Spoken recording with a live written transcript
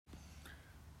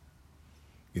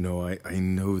I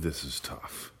know this is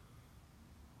tough.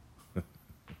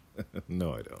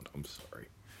 No, I don't. I'm sorry.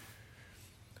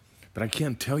 But I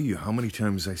can't tell you how many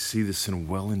times I see this in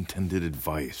well-intended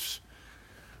advice.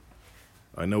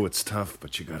 I know it's tough,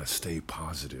 but you gotta stay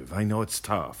positive. I know it's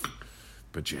tough,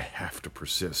 but you have to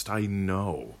persist. I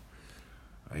know.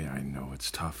 I know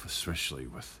it's tough, especially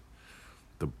with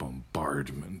the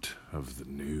bombardment of the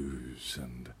news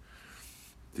and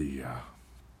the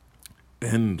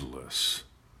endless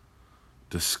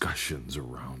discussions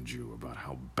around you about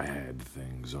how bad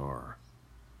things are.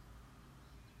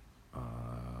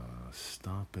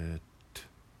 Stop it.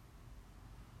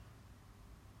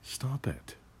 Stop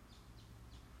it.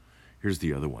 Here's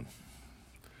the other one.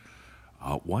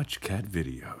 Watch cat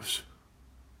videos.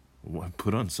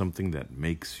 Put on something that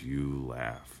makes you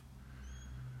laugh.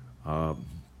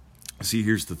 See,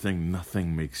 here's the thing.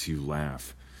 Nothing makes you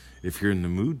laugh. If you're in the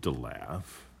mood to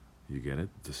laugh, you get it,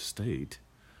 the state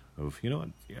of, you know what,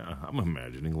 yeah, I'm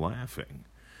imagining laughing.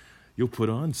 You'll put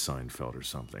on Seinfeld or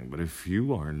something, but if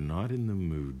you are not in the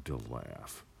mood to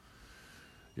laugh,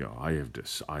 I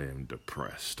am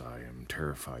depressed, I am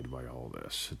terrified by all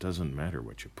this. It doesn't matter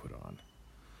what you put on,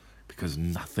 because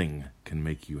nothing can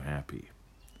make you happy.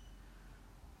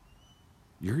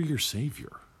 You're your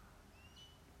savior.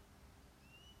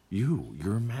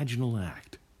 Your imaginal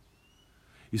act.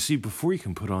 You see, before you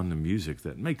can put on the music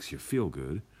that makes you feel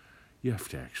good, you have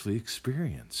to actually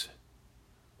experience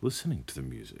listening to the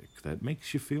music that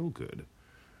makes you feel good.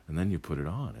 And then you put it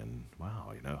on and,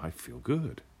 wow, I feel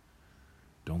good.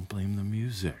 Don't blame the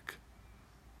music.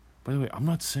 By the way, I'm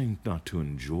not saying not to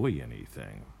enjoy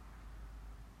anything.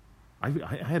 I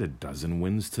had a dozen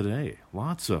wins today.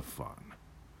 Lots of fun.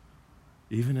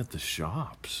 Even at the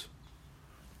shops.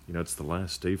 It's the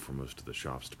last day for most of the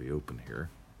shops to be open here.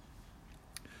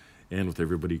 And with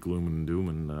everybody gloom and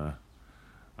doom,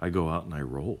 I go out and I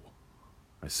roll.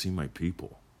 I see my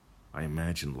people. I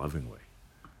imagine lovingly.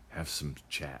 Have some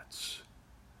chats.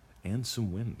 And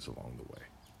some wins along the way.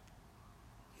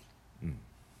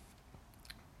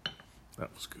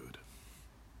 That was good.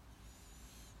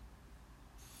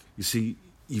 You see,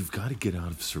 you've got to get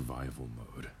out of survival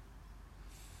mode.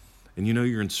 And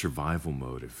you're in survival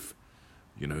mode if,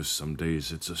 some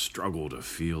days it's a struggle to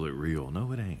feel it real.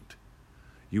 No, it ain't.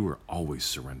 You are always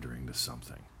surrendering to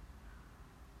something.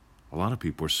 A lot of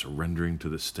people are surrendering to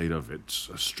the state of it's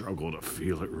a struggle to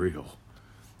feel it real.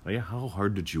 How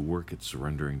hard did you work at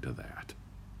surrendering to that?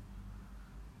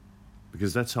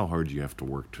 Because that's how hard you have to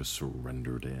work to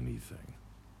surrender to anything.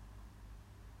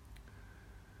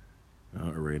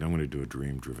 All right, I'm going to do a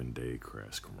dream-driven day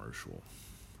crass commercial.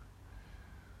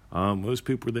 Most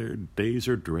people, their days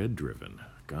are dread-driven.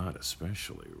 God,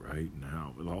 especially right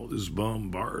now with all this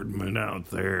bombardment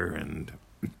out there and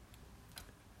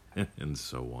and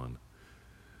so on.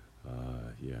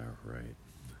 Yeah, right.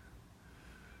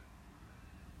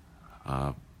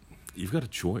 You've got a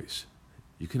choice.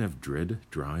 You can have dread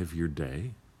drive your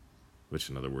day, which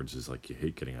in other words is like you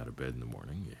hate getting out of bed in the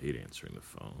morning. You hate answering the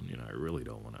phone. I really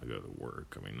don't want to go to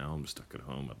work. Now I'm stuck at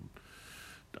home.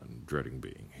 I'm dreading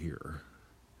being here.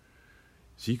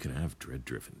 So you can have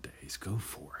dread-driven days. Go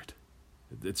for it.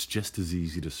 It's just as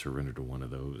easy to surrender to one of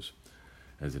those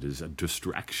as it is a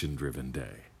distraction-driven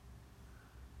day.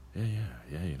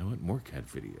 Yeah, you know what? More cat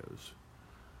videos,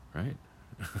 right?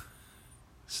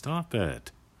 Stop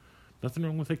it. Nothing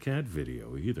wrong with a cat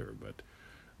video either, but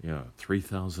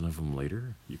 3,000 of them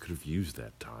later, you could have used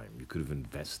that time. You could have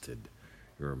invested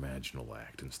your imaginal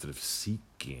act instead of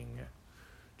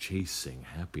chasing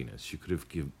happiness. You could have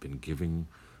been giving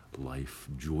life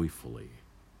joyfully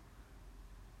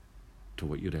to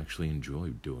what you'd actually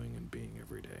enjoy doing and being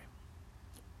every day.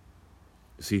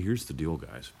 See, here's the deal,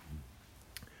 guys.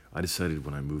 I decided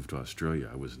when I moved to Australia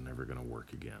I was never going to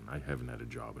work again. I haven't had a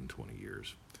job in 20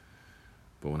 years.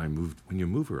 But when you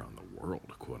move around the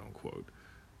world, quote unquote,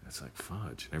 it's like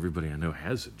fudge. And everybody I know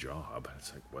has a job.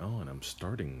 It's like, well, and I'm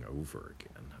starting over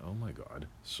again. Oh my God.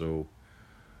 So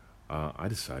I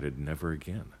decided never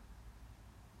again.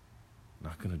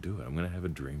 Not going to do it. I'm going to have a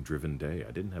dream-driven day.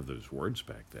 I didn't have those words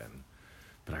back then,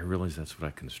 but I realized that's what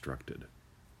I constructed.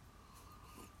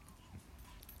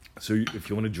 So if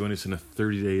you want to join us in a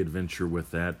 30-day adventure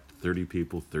with that, 30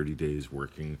 people, 30 days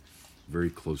working very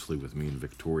closely with me and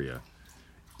Victoria,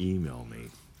 email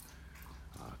me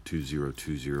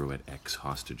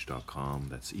 2020@exhostage.com.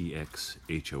 That's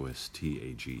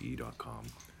EXHOSTAGE.com.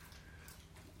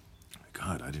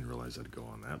 God, I didn't realize I'd go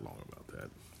on that long about that.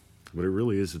 But it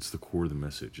really is, it's the core of the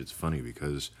message. It's funny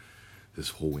because this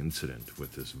whole incident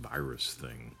with this virus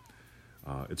thing,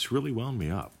 it's really wound me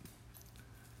up.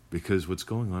 Because what's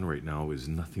going on right now is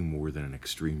nothing more than an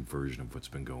extreme version of what's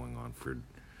been going on for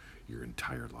your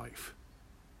entire life.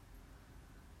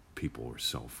 People are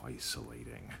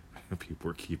self-isolating. People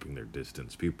are keeping their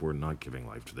distance. People are not giving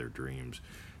life to their dreams.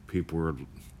 People are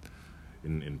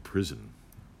in prison.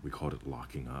 We called it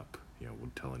locking up.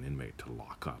 We'd tell an inmate to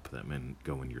lock up. That meant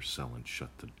go in your cell and shut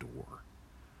the door.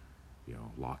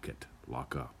 Lock it,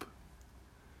 lock up.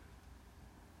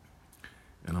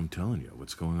 And I'm telling you,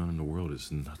 what's going on in the world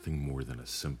is nothing more than a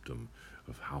symptom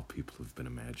of how people have been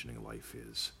imagining life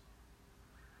is.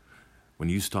 When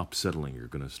you stop settling, you're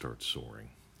going to start soaring.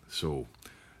 So,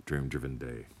 Dream Driven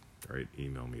Day, right?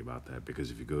 Email me about that,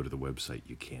 because if you go to the website,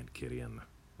 you can't get in,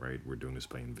 right? We're doing this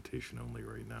by invitation only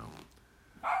right now.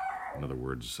 In other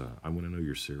words, I want to know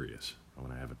you're serious. I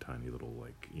want to have a tiny little,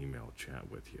 email chat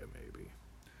with you, maybe.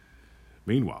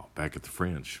 Meanwhile, back at the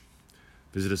French,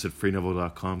 visit us at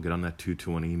freeneville.com. Get on that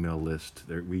 221 email list.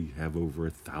 There, we have over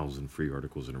 1,000 free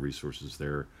articles and resources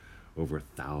there. Over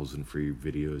 1,000 free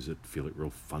videos at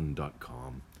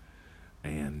feelitrealfun.com.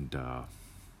 And lo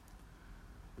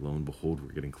and behold,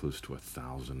 we're getting close to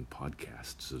 1,000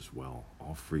 podcasts as well.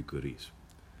 All free goodies.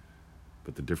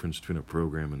 But the difference between a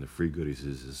program and the free goodies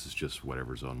is this is just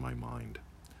whatever's on my mind.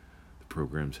 The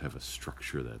programs have a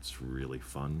structure that's really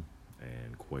fun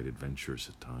and quite adventurous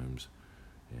at times.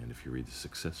 And if you read the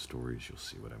success stories, you'll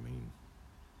see what I mean.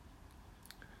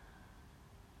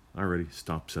 Alrighty,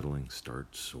 stop settling,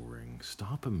 start soaring.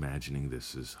 Stop imagining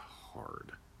this is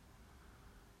hard.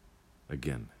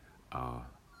 Again,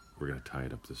 we're going to tie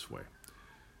it up this way.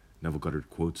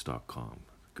 NevilleGoddardQuotes.com.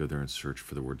 Go there and search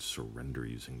for the word surrender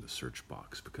using the search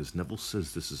box, because Neville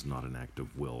says this is not an act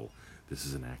of will, this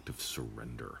is an act of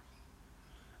surrender.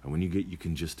 And when you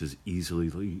can just as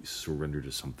easily surrender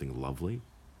to something lovely,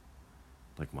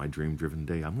 like my dream-driven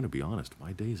day. I'm going to be honest,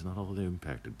 my day is not all that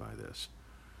impacted by this.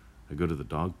 I go to the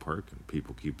dog park and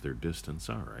people keep their distance.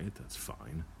 All right, that's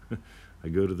fine. I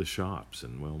go to the shops,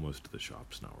 and well, most of the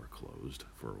shops now are closed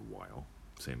for a while.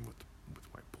 Same with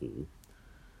my pool.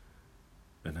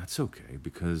 And that's okay,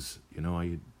 because,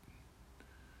 I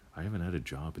haven't had a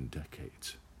job in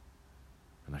decades.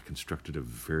 And I constructed a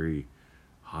very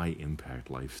high-impact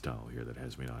lifestyle here that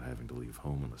has me not having to leave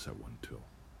home unless I want to.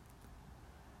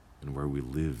 And where we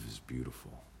live is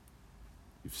beautiful.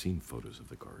 You've seen photos of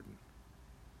the garden.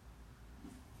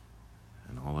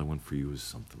 And all I want for you is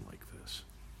something like this.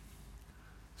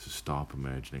 So stop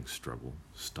imagining struggle.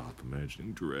 Stop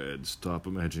imagining dread. Stop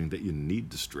imagining that you need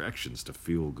distractions to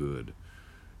feel good.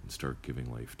 And start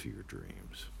giving life to your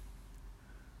dreams.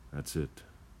 That's it.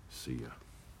 See ya.